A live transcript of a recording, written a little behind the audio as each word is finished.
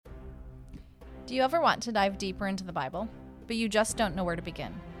Do you ever want to dive deeper into the Bible, but you just don't know where to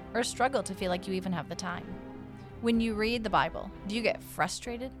begin, or struggle to feel like you even have the time? When you read the Bible, do you get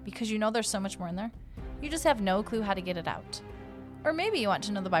frustrated because you know there's so much more in there? You just have no clue how to get it out. Or maybe you want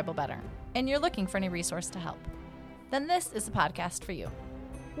to know the Bible better, and you're looking for any resource to help. Then this is the podcast for you.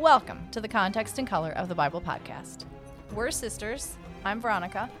 Welcome to the Context and Color of the Bible podcast. We're sisters. I'm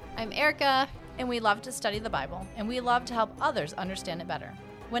Veronica. I'm Erica. And we love to study the Bible, and we love to help others understand it better.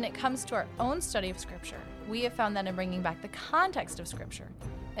 When it comes to our own study of Scripture, we have found that in bringing back the context of Scripture,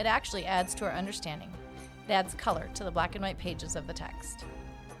 it actually adds to our understanding. It adds color to the black and white pages of the text.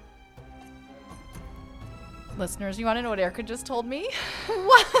 Listeners, you want to know what Erica just told me?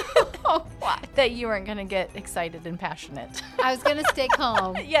 What? That you weren't going to get excited and passionate. I was going to stay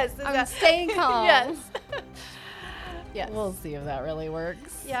calm. Yes. I'm staying calm. Yes. Yes. We'll see if that really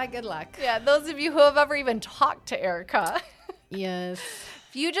works. Yeah, good luck. Yeah, those of you who have ever even talked to Erica. Yes.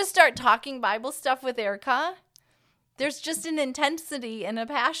 If you just start talking Bible stuff with Erica, there's just an intensity and a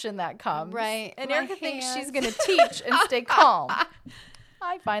passion that comes. Right. And My Erica thinks hands. she's going to teach and stay calm.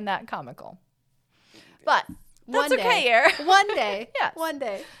 I find that comical. But that's One day. okay, Eric. One day. Yes. One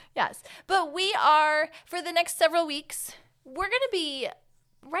day. Yes. But we are, for the next several weeks, we're going to be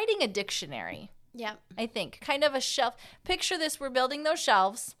writing a dictionary, Yeah. I think. Kind of a shelf. Picture this, we're building those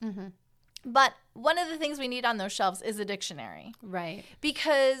shelves. Mm-hmm. But one of the things we need on those shelves is a dictionary. Right.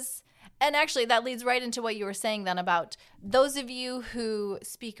 Because, and actually that leads right into what you were saying then about those of you who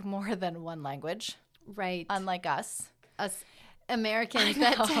speak more than one language, Right. unlike us, Americans I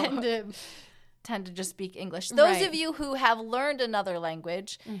that know. tend to just speak English. Those Right. of you who have learned another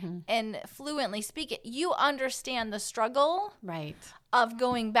language Mm-hmm. and fluently speak it, you understand the struggle Right. of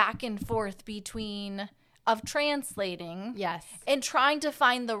going back and forth of translating. Yes. And trying to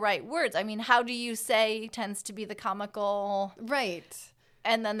find the right words. I mean, how do you say tends to be the comical, Right.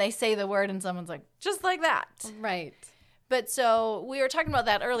 and then they say the word and someone's like, just like that. Right. But so we were talking about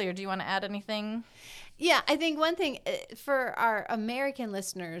that earlier. Do you want to add anything? Yeah, I think one thing for our American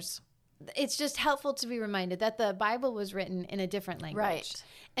listeners, it's just helpful to be reminded that the Bible was written in a different language. Right.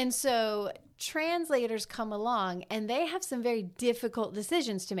 And so translators come along and they have some very difficult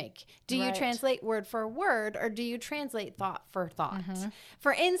decisions to make. Do you Right. translate word for word or do you translate thought for thought? Mm-hmm.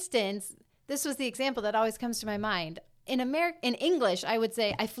 For instance, this was the example that always comes to my mind. In English, I would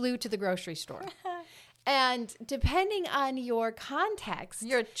say, I flew to the grocery store. And depending on your context,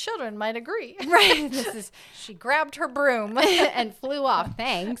 Your children might agree. right, this is She grabbed her broom. and flew off.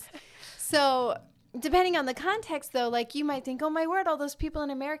 Thanks. So, depending on the context, though, like you might think, "Oh my word, all those people in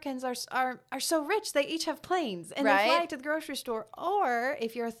Americans are so rich. They each have planes and they fly Right. to the grocery store." Or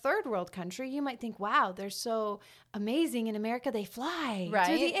if you're a third world country, you might think, "Wow, they're so amazing in America. They fly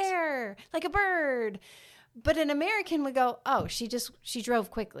through the Right. air like a bird." But an American would go, "Oh, she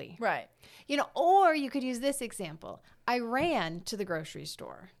drove quickly." Right. Or you could use this example. I ran to the grocery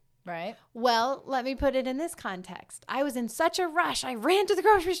store. Right. Well, let me put it in this context. I was in such a rush. I ran to the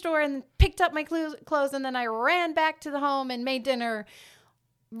grocery store and picked up my clothes, and then I ran back to the home and made dinner.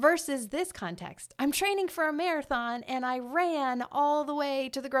 Versus this context. I'm training for a marathon, and I ran all the way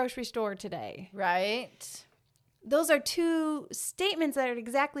to the grocery store today. Right. Those are two statements that are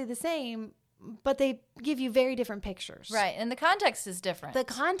exactly the same, but they give you very different pictures. Right. And the context is different. The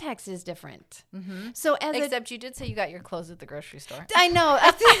context is different. Mm-hmm. So as Except you did say you got your clothes at the grocery store. I know.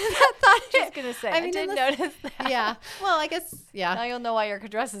 I thought I was going to say. I did notice that. Yeah. Well, I guess, yeah. Now you'll know why Erica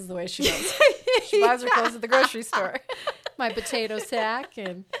dresses the way she does. She buys her clothes at the grocery store. My potato sack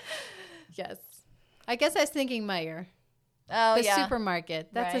and yes. I guess I was thinking Meijer. Oh, The yeah. supermarket.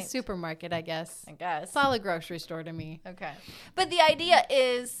 That's Right. a supermarket, I guess. I guess. It's all a grocery store to me. Okay. But the idea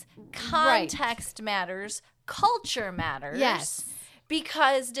is context matters, culture matters. Yes.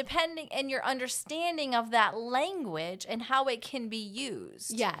 Because depending and your understanding of that language and how it can be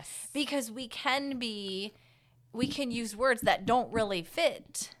used. Yes. Because we can use words that don't really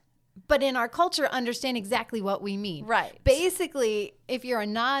fit. But in our culture, understand exactly what we mean. Right. Basically, if you're a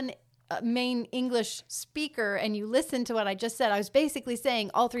non-main English speaker and you listen to what I just said, I was basically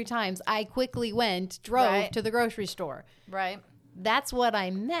saying all three times, I quickly drove Right. to the grocery store. Right. That's what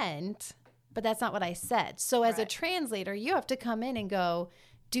I meant, but that's not what I said. So as a Right. translator, you have to come in and go,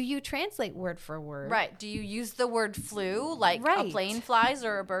 do you translate word for word? Right. Do you use the word flew like a Right. plane flies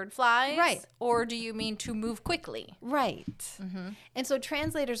or a bird flies? Right. Or do you mean to move quickly? Right. Mm-hmm. And so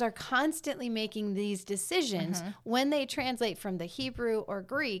translators are constantly making these decisions when they translate from the Hebrew or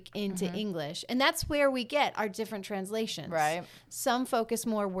Greek into English. And that's where we get our different translations. Right. Some focus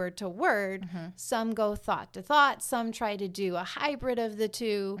more word to word. Some go thought to thought. Some try to do a hybrid of the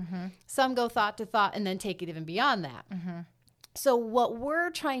two. Some go thought to thought and then take it even beyond that. So what we're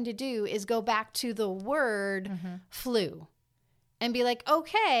trying to do is go back to the word flew and be like,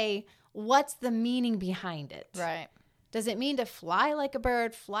 okay, what's the meaning behind it? Right. Does it mean to fly like a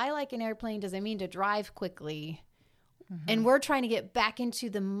bird, fly like an airplane? Does it mean to drive quickly? And we're trying to get back into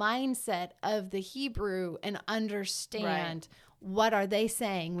the mindset of the Hebrew and understand what are they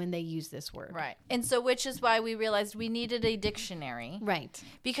saying when they use this word. Right. And so which is why we realized we needed a dictionary. Right.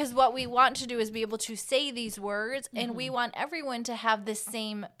 Because what we want to do is be able to say these words, and we want everyone to have the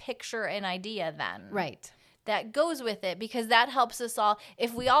same picture and idea then. Right. That goes with it, because that helps us all.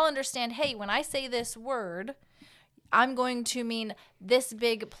 If we all understand, hey, when I say this word, I'm going to mean this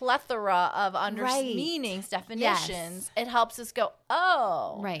big plethora of meanings, definitions. It helps us go,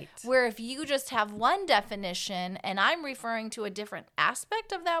 oh. Right. Where if you just have one definition and I'm referring to a different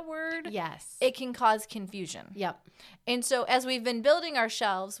aspect of that word, Yes. it can cause confusion. Yep. And so as we've been building our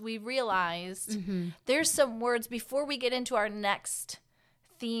shelves, we realized there's some words before we get into our next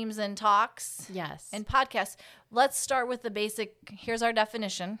themes and talks Yes. and podcasts. Let's start with the basic. Here's our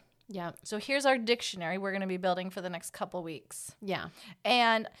definition. Yep. So here's our dictionary we're going to be building for the next couple weeks. Yeah.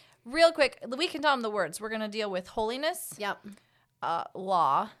 And real quick, we can tell them the words. We're going to deal with holiness, Yep.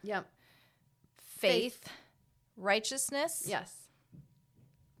 law, Yep. faith, righteousness, Yes.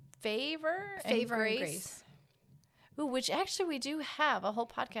 favor Favor and and grace. grace. Ooh, which actually we do have a whole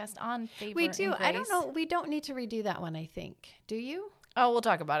podcast on favor We do. and grace. I don't know. We don't need to redo that one, I think. Do you? Oh, we'll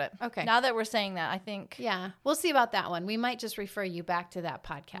talk about it. Okay. Now that we're saying that, I think. Yeah. We'll see about that one. We might just refer you back to that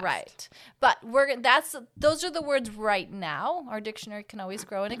podcast. Right. But those are the words right now. Our dictionary can always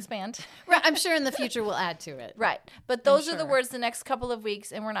grow and expand. Right. I'm sure in the future we'll add to it. Right. But those are the sure. words the next couple of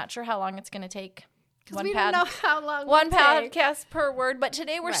weeks, and we're not sure how long it's going to take. Because we don't know how long One it'll take. podcast per word. But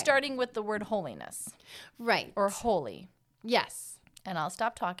today we're Right. starting with the word holiness Right. or holy. Yes. And I'll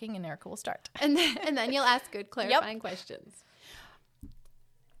stop talking and Erica will start. And then you'll ask good clarifying questions.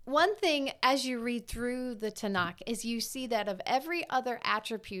 One thing as you read through the Tanakh is you see that of every other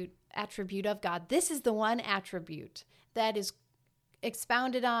attribute of God, this is the one attribute that is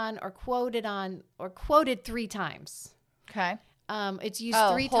expounded on or quoted 3 times. Okay. It's used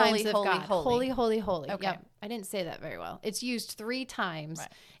Oh, 3 holy, times of holy, God. holy. Holy, holy, holy. Okay. Yep. I didn't say that very well. It's used 3 times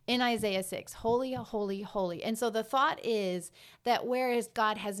Right. in Isaiah 6. Holy, holy, holy. And so the thought is that whereas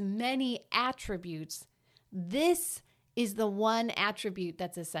God has many attributes, this is the one attribute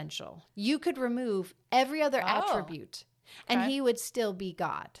that's essential. You could remove every other attribute and Okay. he would still be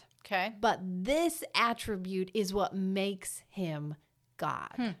God. Okay. But this attribute is what makes him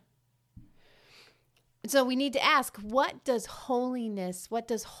God. So we need to ask, what does holy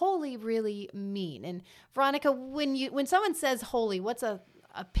really mean? And Veronica, when someone says holy, what's a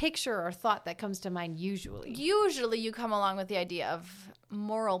picture or thought that comes to mind usually? Usually you come along with the idea of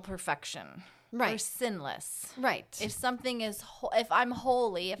moral perfection. Or Right. sinless. Right. If something is, if I'm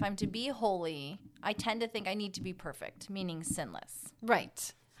holy, if I'm to be holy, I tend to think I need to be perfect, meaning sinless.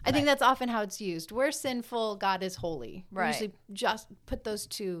 Right. I think that's often how it's used. We're sinful, God is holy. We Right. usually just put those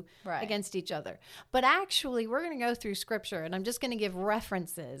two Right. against each other. But actually, we're going to go through scripture, and I'm just going to give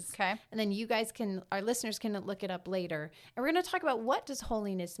references. Okay. And then our listeners can look it up later. And we're going to talk about what does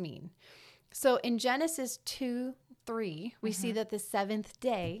holiness mean. So in Genesis 2:3, we see that the 7th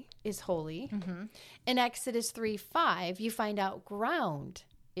day is holy. In Exodus 3:5, you find out ground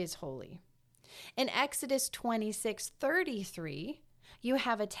is holy. In Exodus 26:33, you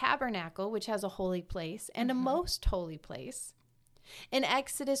have a tabernacle, which has a holy place and a most holy place. In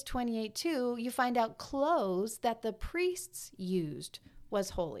Exodus 28:2, you find out clothes that the priests used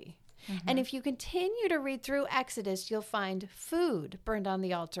was holy. And if you continue to read through Exodus, you'll find food burned on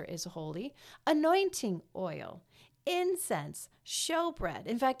the altar is holy, anointing oil, incense, showbread.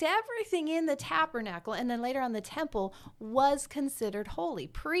 In fact, everything in the tabernacle and then later on the temple was considered holy.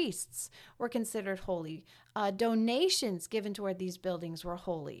 Priests were considered holy. Donations given toward these buildings were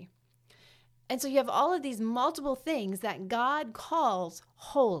holy. And so you have all of these multiple things that God calls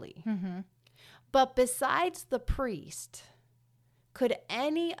holy. But besides the priest, could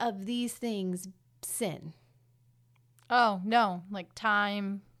any of these things sin? Oh, no. Like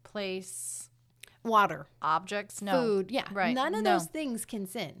time, place, Water, objects? No. food, yeah. Right. None of No. those things can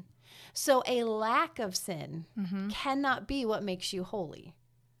sin. So a lack of sin cannot be what makes you holy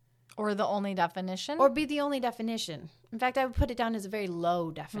Or the only definition? or be the only definition. In fact, I would put it down as a very low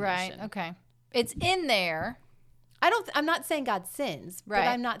Right. definition. Okay. It's in there. I'm not saying God sins, Right. but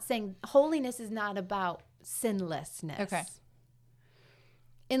I'm not saying holiness is not about sinlessness. Okay.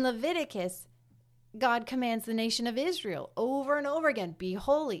 In Leviticus, God commands the nation of Israel over and over again, be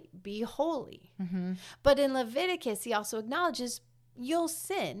holy, be holy. But in Leviticus, he also acknowledges you'll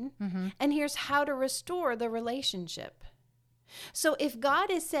sin, and here's how to restore the relationship. So if God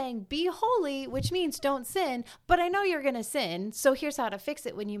is saying, be holy, which means don't sin, but I know you're going to sin, so here's how to fix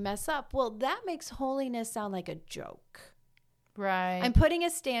it when you mess up. Well, that makes holiness sound like a joke. Right. I'm putting a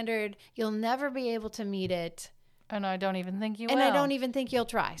standard. You'll never be able to meet it. And I don't even think you will. And I don't even think you'll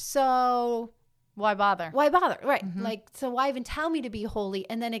try. So why bother? why bother? Right. Like, so why even tell me to be holy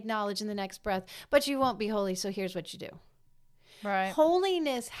and then acknowledge in the next breath, but you won't be holy, so here's what you do. Right.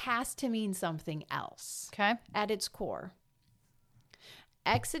 Holiness has to mean something else. Okay. At its core.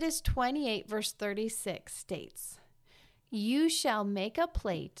 Exodus 28 verse 36 states, you shall make a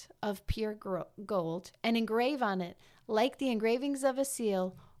plate of pure gold and engrave on it, like the engravings of a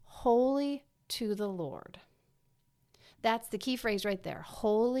seal, holy to the Lord. That's the key phrase right there,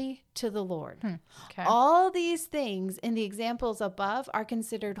 holy to the Lord. Okay. All these things in the examples above are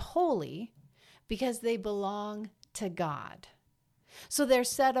considered holy because they belong to God. So they're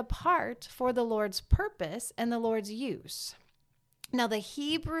set apart for the Lord's purpose and the Lord's use. Now, the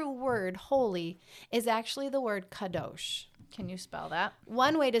Hebrew word holy is actually the word kadosh. Can you spell that?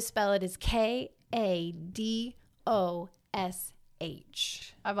 One way to spell it is Kadosh.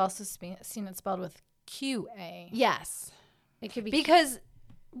 I've also seen it spelled with QA. Yes. It could be Because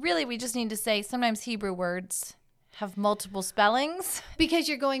really, we just need to say sometimes Hebrew words have multiple spellings. because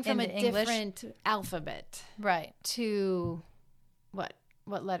you're going from a in English. different alphabet Right. to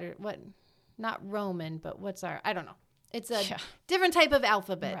what letter? What? Not Roman, but what's I don't know. It's a different type of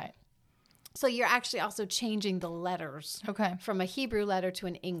alphabet. Right. So you're actually also changing the letters Okay. from a Hebrew letter to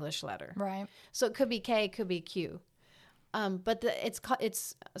an English letter. Right. So it could be K, it could be Q. But it's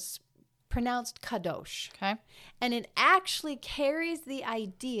pronounced kadosh. Okay. And it actually carries the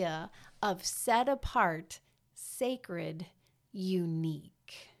idea of set apart, sacred,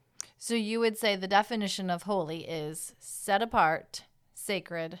 unique. So you would say the definition of holy is set apart,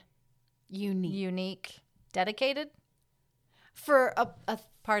 sacred, unique, dedicated For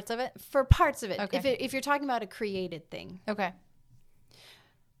parts of it. for parts of it. Okay. If you're talking about a created thing. Okay.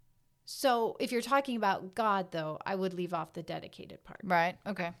 So if you're talking about God, though, I would leave off the dedicated part. Right.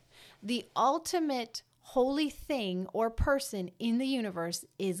 Okay. The ultimate holy thing or person in the universe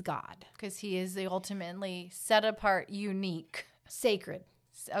is God. Because he is the ultimately set apart, unique. Sacred.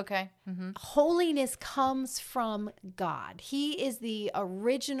 Okay. Mm-hmm. Holiness comes from God. He is the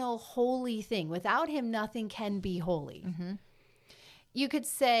original holy thing. Without him, nothing can be holy. Mm-hmm. You could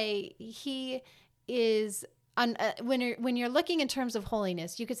say he is, when you're looking in terms of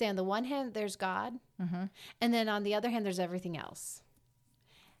holiness, you could say on the one hand, there's God. Mm-hmm. And then on the other hand, there's everything else.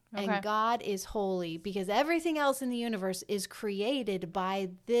 Okay. And God is holy because everything else in the universe is created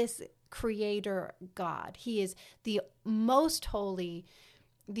by this creator God. He is the most holy,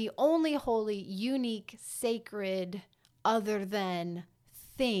 the only holy, unique, sacred, other than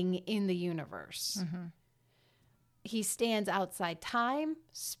thing in the universe. Mm-hmm. He stands outside time,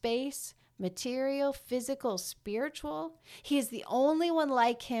 space, material, physical, spiritual. He is the only one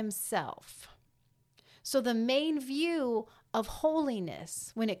like himself. So the main view of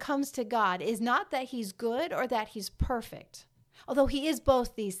holiness when it comes to God is not that he's good or that he's perfect. Although he is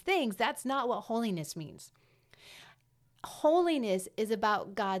both these things, that's not what holiness means. Holiness is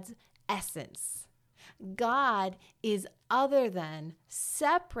about God's essence. God is other than,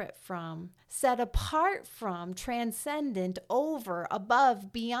 separate from, set apart from, transcendent, over,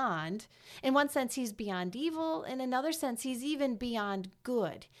 above, beyond. In one sense, he's beyond evil. In another sense, he's even beyond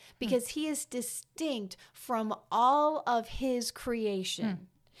good because he is distinct from all of his creation.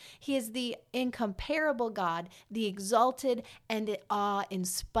 He is the incomparable God, the exalted and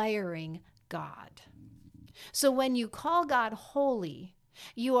awe-inspiring God. So when you call God holy,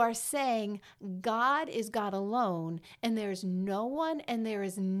 you are saying God is God alone, and there's no one and there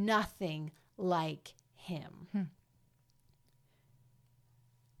is nothing like him.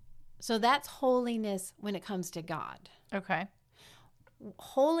 So that's holiness when it comes to God. Okay.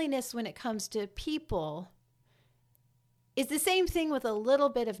 Holiness when it comes to people is the same thing with a little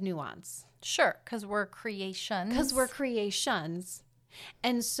bit of nuance. Sure, because we're creations. Because we're creations.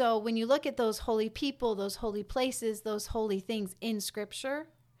 And so when you look at those holy people, those holy places, those holy things in Scripture,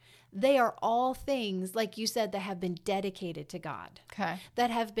 they are all things, like you said, that have been dedicated to God. Okay.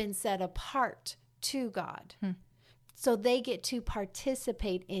 That have been set apart to God. So they get to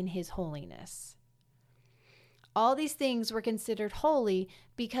participate in his holiness. All these things were considered holy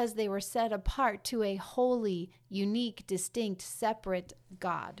because they were set apart to a holy, unique, distinct, separate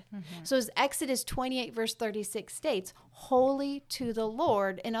God. So as Exodus 28 verse 36 states, holy to the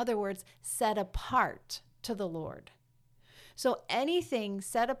Lord, in other words, set apart to the Lord. So anything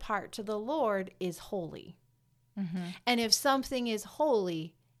set apart to the Lord is holy. And if something is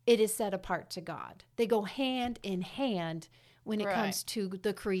holy, it is set apart to God. They go hand in hand when it Right. comes to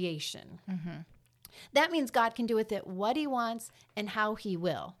the creation. That means God can do with it what he wants and how he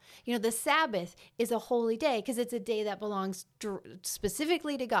will. You know, the Sabbath is a holy day because it's a day that belongs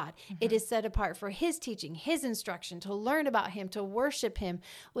specifically to God. It is set apart for his teaching, his instruction, to learn about him, to worship him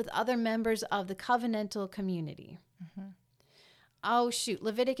with other members of the covenantal community. Oh, shoot.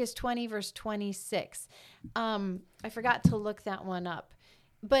 Leviticus 20, verse 26. I forgot to look that one up.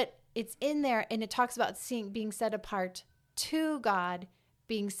 But it's in there, and it talks about being set apart to God,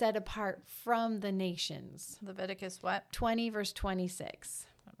 being set apart from the nations. Leviticus what? 20, verse 26.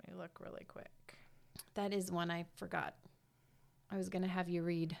 Let me look really quick. That is one I forgot. I was going to have you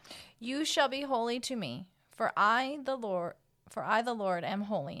read. You shall be holy to me, for I the Lord am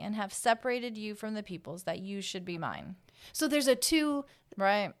holy, and have separated you from the peoples, that you should be mine. So there's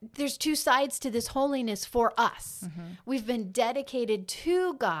Right. there's two sides to this holiness for us. We've been dedicated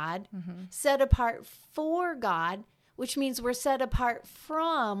to God, set apart for God, which means we're set apart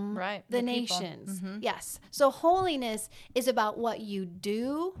from Right, the the people. nations. Yes. So holiness is about what you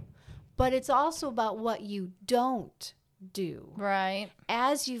do, but it's also about what you don't do Right.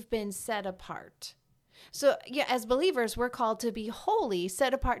 as you've been set apart. So, yeah, as believers, we're called to be holy,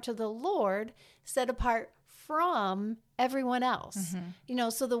 set apart to the Lord, set apart from everyone else. You know,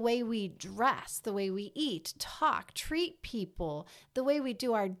 so the way we dress, the way we eat, talk, treat people, the way we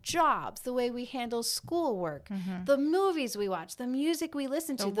do our jobs, the way we handle schoolwork, the movies we watch, the music we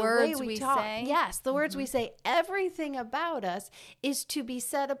listen to, the way words we talk. say. Yes, the words we say, everything about us is to be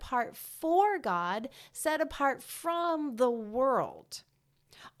set apart for God, set apart from the world.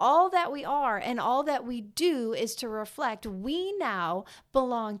 All that we are and all that we do is to reflect we now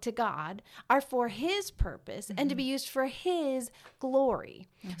belong to God, are for his purpose, and to be used for his glory.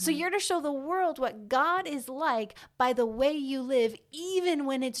 So you're to show the world what God is like by the way you live, even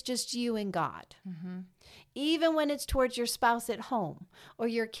when it's just you and God. Even when it's towards your spouse at home, or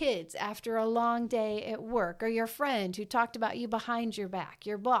your kids after a long day at work, or your friend who talked about you behind your back,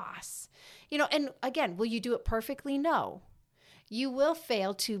 your boss. You know, and again, will you do it perfectly? No. You will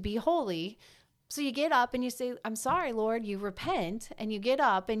fail to be holy. So you get up and you say, I'm sorry, Lord. You repent, and you get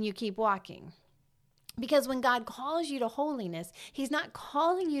up and you keep walking. Because when God calls you to holiness, he's not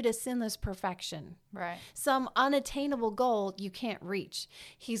calling you to sinless perfection, Right. some unattainable goal you can't reach.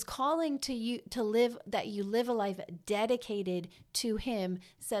 He's calling to you to live, that you live a life dedicated to him,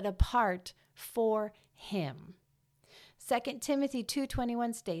 set apart for him. 2 Timothy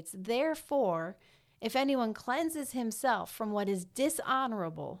 2:21 states, therefore, if anyone cleanses himself from what is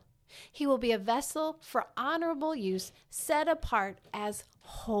dishonorable, he will be a vessel for honorable use, set apart as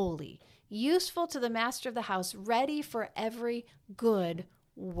holy, useful to the master of the house, ready for every good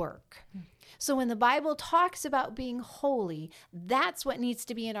work. So when the Bible talks about being holy, that's what needs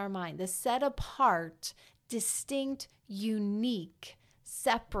to be in our mind, the set apart, distinct, unique,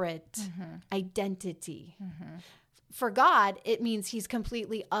 separate identity. For God, it means he's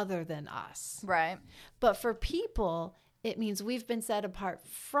completely other than us. Right. But for people, it means we've been set apart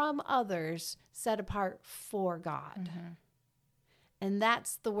from others, set apart for God. And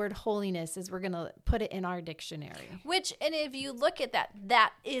that's the word holiness, as we're going to put it in our dictionary. Which, and if you look at that,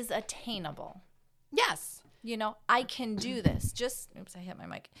 that is attainable. Yes. You know, I can do this. Oops, I hit my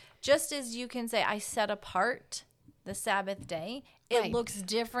mic. Just as you can say, I set apart the Sabbath day, it Right. looks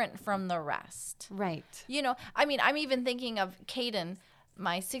different from the rest. Right. You know, I mean, I'm even thinking of Caden,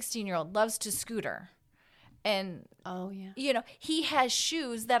 my 16-year-old, loves to scooter. And, Oh, yeah. you know, he has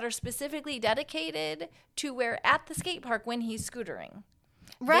shoes that are specifically dedicated to wear at the skate park when he's scootering.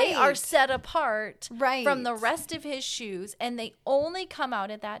 Right. They are set apart Right. from the rest of his shoes, and they only come out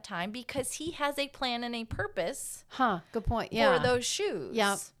at that time because he has a plan and a purpose Huh. Good point. Yeah. for those shoes.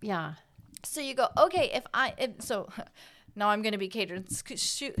 Yeah. Yeah. So you go, okay, so now I'm going to be catered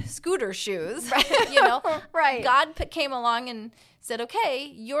scooter shoes, you know. Right. God came along and said,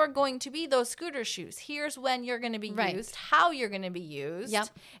 okay, you're going to be those scooter shoes. Here's when you're going to be Right. used, how you're going to be used, Yep.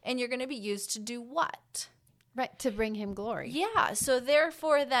 and you're going to be used to do what? Right. To bring him glory. Yeah. So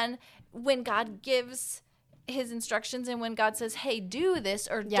therefore, then when God gives his instructions and when God says, hey, do this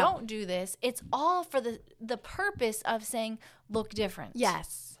or Yeah. don't do this, it's all for the purpose of saying, look different.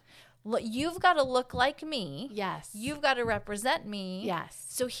 Yes. Look, you've got to look like me. Yes. You've got to represent me. Yes.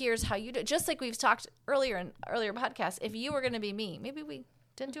 So here's how you do it. Just like we've talked earlier in earlier podcasts, if you were going to be me, maybe we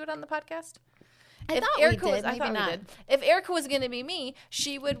didn't do it on the podcast. I If thought we Erica did. was, I Maybe thought not. we did. If Erica was going to be me,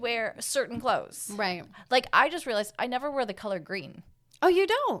 she would wear certain clothes. Right. Like I just realized I never wear the color green. Oh, you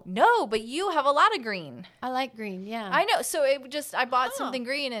don't? No, but you have a lot of green. I like green. Yeah. I know. So I bought something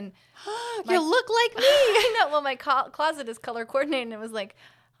green and you look like me. I know. Well, my closet is color coordinated and it was like,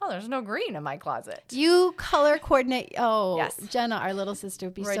 Oh, there's no green in my closet. You color coordinate. Oh, Yes. Jenna, our little sister,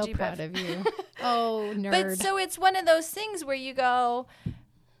 would be so Reggie proud Biff. of you. Oh, nerd. But so it's one of those things where you go,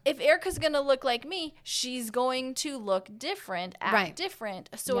 if Erica's going to look like me, she's going to look different, act Right. different.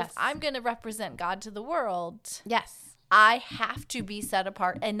 So Yes. if I'm going to represent God to the world, yes. I have to be set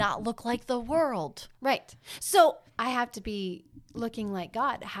apart and not look like the world. Right. So I have to be looking like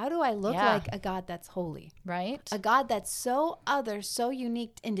God. How do I look Yeah. like a God that's holy? Right? A God that's so other, so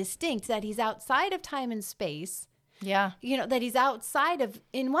unique and distinct that he's outside of time and space, Yeah. that he's outside of,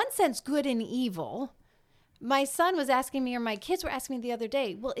 in one sense, good and evil. My son was asking me, or my kids were asking me the other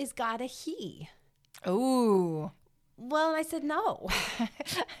day, well, is God a he? Ooh. Well, and I said, no,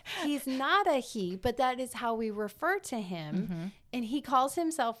 he's not a he, but that is how we refer to him. And he calls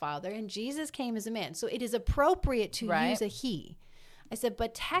himself Father, and Jesus came as a man. So it is appropriate to Right. use a he. I said,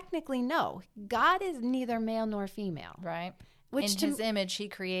 but technically, no. God is neither male nor female. Right. Which in to his image, he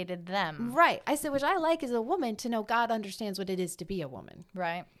created them. Right. I said, which I like as a woman to know God understands what it is to be a woman.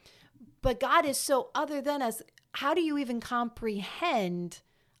 Right. But God is so other than us. How do you even comprehend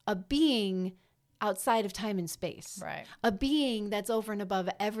a being outside of time and space? Right. A being that's over and above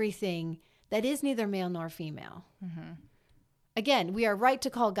everything that is neither male nor female. Again, we are right to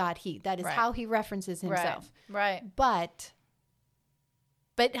call God he. That is Right. how he references himself. Right. But,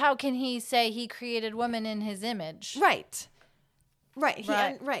 But how can he say he created woman in his image? right. Right.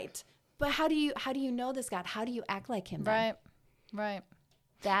 Right. Right. But how do you know this God? How do you act like him then? Right. Right.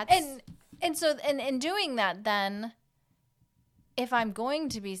 That's And so in doing that, then if I'm going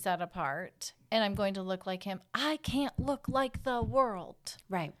to be set apart and I'm going to look like him, I can't look like the world.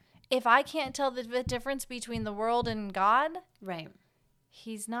 right. If I can't tell the difference between the world and God, Right.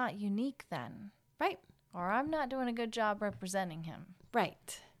 he's not unique then. Right. Or I'm not doing a good job representing him.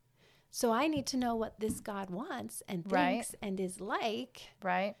 Right. So I need to know what this God wants and Right. thinks and is like,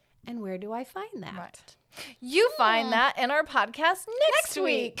 Right? and where do I find that? Right. You find that in our podcast next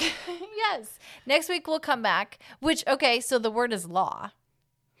week. Yes. Next week we'll come back, which, okay, so the word is law.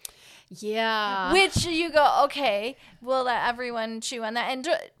 Yeah. Which you go, okay, we'll let everyone chew on that. And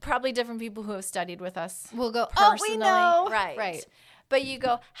probably different people who have studied with us We'll go, personally. oh, we know. Right. Right. But you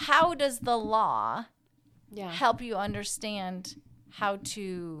go, how does the law Yeah. help you understand how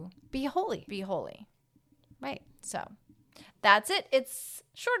to Be holy. be holy? Right. So that's it. It's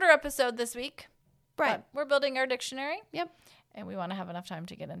shorter episode this week. Right. But we're building our dictionary. Yep. And we want to have enough time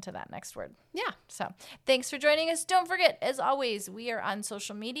to get into that next word. Yeah. So thanks for joining us. Don't forget, as always, we are on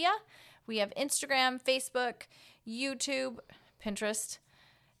social media. We have Instagram, Facebook, YouTube, Pinterest.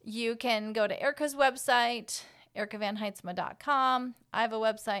 You can go to Erica's website, ericavanheidsma.com. I have a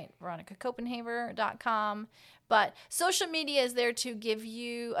website, veronicacopenhaver.com. But social media is there to give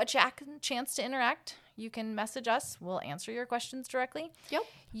you a chance to interact. You can message us. We'll answer your questions directly. Yep.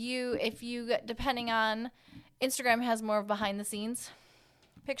 Depending on, Instagram has more of behind the scenes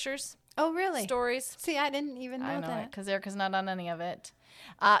pictures, Oh, really? stories. See, I didn't even know I know it that. because Erica's not on any of it.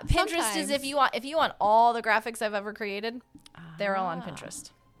 Pinterest is Sometimes. if you want all the graphics I've ever created, they're all on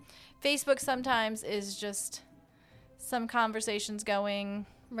Pinterest. Facebook sometimes is just some conversations going,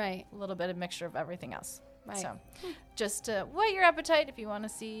 Right. a little bit of mixture of everything else. Right. So just whet your appetite if you want to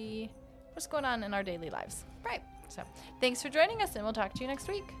see what's going on in our daily lives. Right. So thanks for joining us, and we'll talk to you next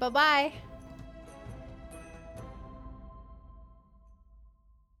week. Bye-bye.